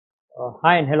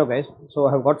Hi and hello guys. So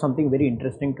I have got something very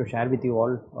interesting to share with you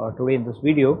all today in this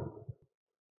video.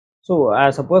 So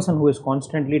as a person who is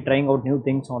constantly trying out new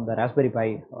things on the Raspberry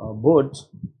Pi boards,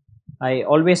 I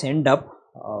always end up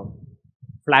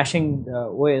flashing the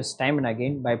OS time and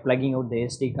again by plugging out the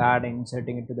SD card and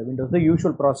inserting it to the Windows, the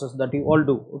usual process that you all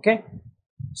do. Okay.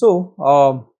 So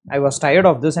I was tired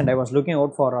of this and I was looking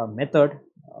out for a method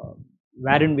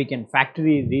wherein we can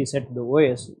factory reset the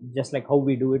OS just like how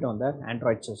we do it on the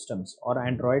Android systems or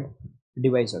Android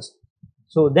devices.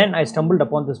 So then I stumbled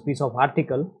upon this piece of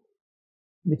article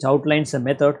which outlines a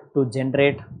method to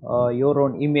generate your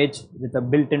own image with a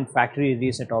built-in factory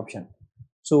reset option.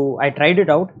 So I tried it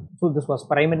out. So this was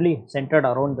primarily centered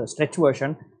around the stretch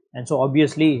version, and so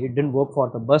obviously it didn't work for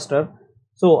the buster.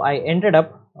 So I ended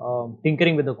up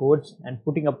tinkering with the codes and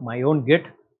putting up my own Git.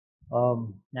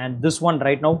 And this one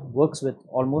right now works with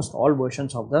almost all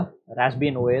versions of the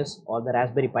Raspbian OS or the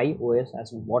Raspberry Pi OS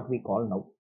as what we call now.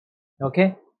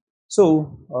 Okay,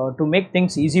 so to make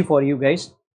things easy for you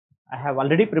guys, I have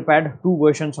already prepared two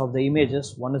versions of the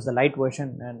images. One is the light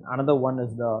version and another one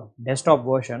is the desktop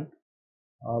version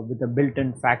with the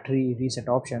built-in factory reset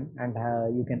option, and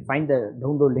you can find the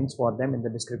download links for them in the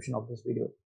description of this video.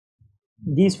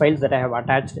 These files that I have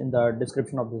attached in the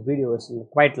description of this video is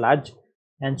quite large,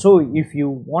 and so if you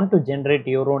want to generate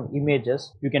your own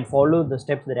images, you can follow the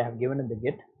steps that I have given in the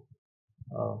Git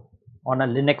on a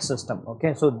Linux system.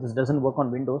 Okay, so this doesn't work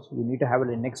on Windows. You need to have a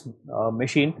Linux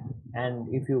machine, and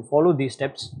if you follow these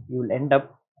steps, you will end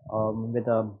up with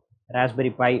a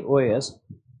Raspberry Pi OS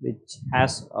which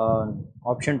has an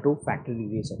option to factory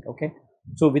reset. Okay,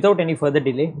 so without any further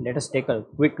delay, let us take a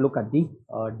quick look at the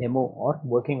demo or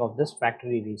working of this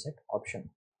factory reset option.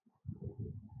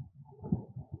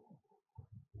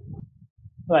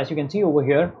 So as you can see over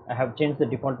here, I have changed the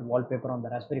default wallpaper on the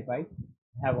Raspberry Pi.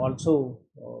 I have also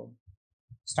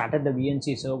started the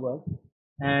VNC server,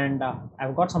 and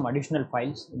I've got some additional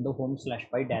files in the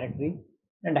home/pi directory,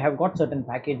 and I have got certain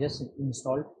packages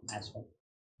installed as well.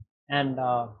 And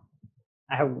I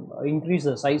have increased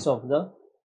the size of the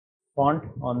font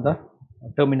on the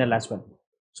terminal as well.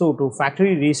 So to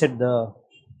factory reset the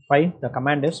file, the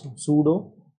command is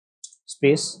sudo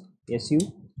space su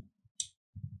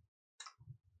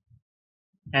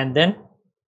and then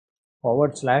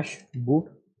 /boot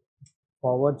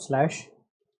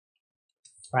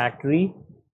 /factory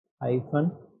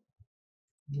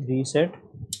 -reset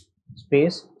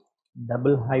space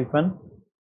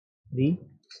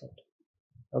 --reset.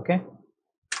 Okay.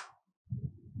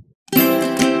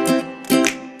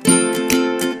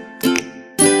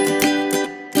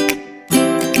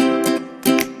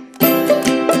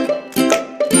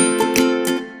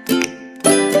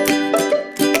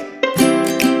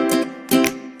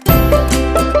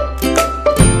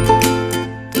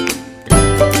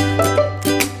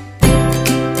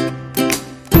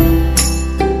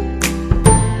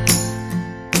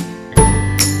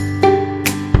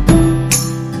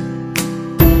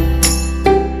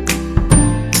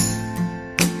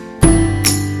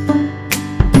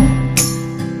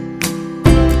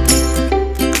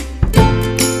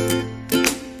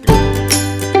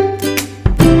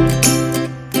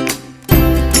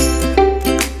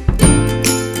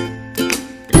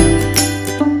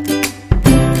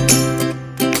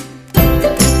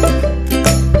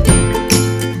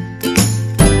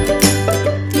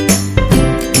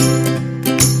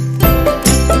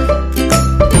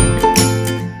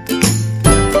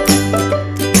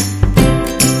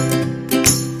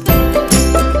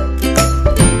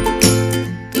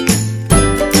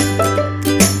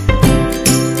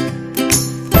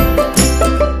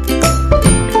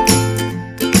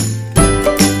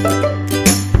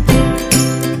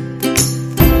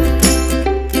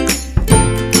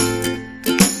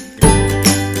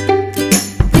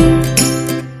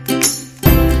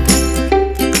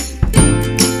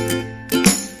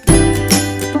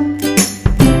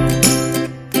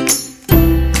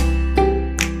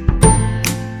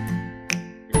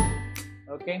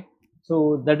 Okay,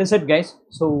 so that is it guys.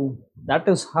 So that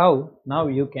is how now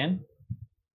you can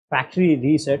factory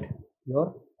reset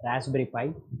your Raspberry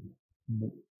Pi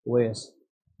OS.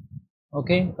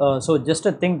 Okay, so just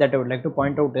a thing that I would like to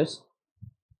point out is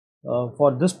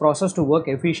for this process to work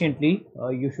efficiently,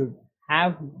 you should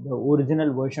have the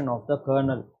original version of the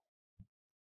kernel.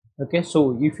 Okay,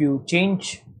 so if you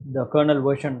change the kernel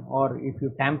version or if you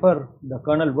tamper the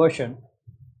kernel version,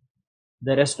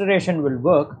 the restoration will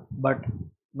work but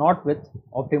not with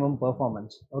optimum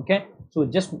performance. Okay, so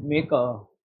just make a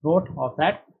note of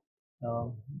that.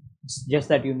 Just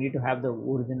that you need to have the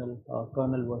original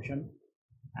kernel version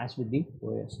as with the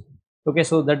OS. Okay,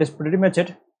 so that is pretty much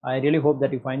it. I really hope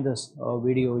that you find this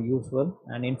video useful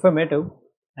and informative,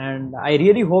 and I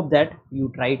really hope that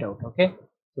you try it out. Okay,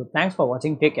 so thanks for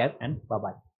watching. Take care and bye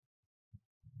bye.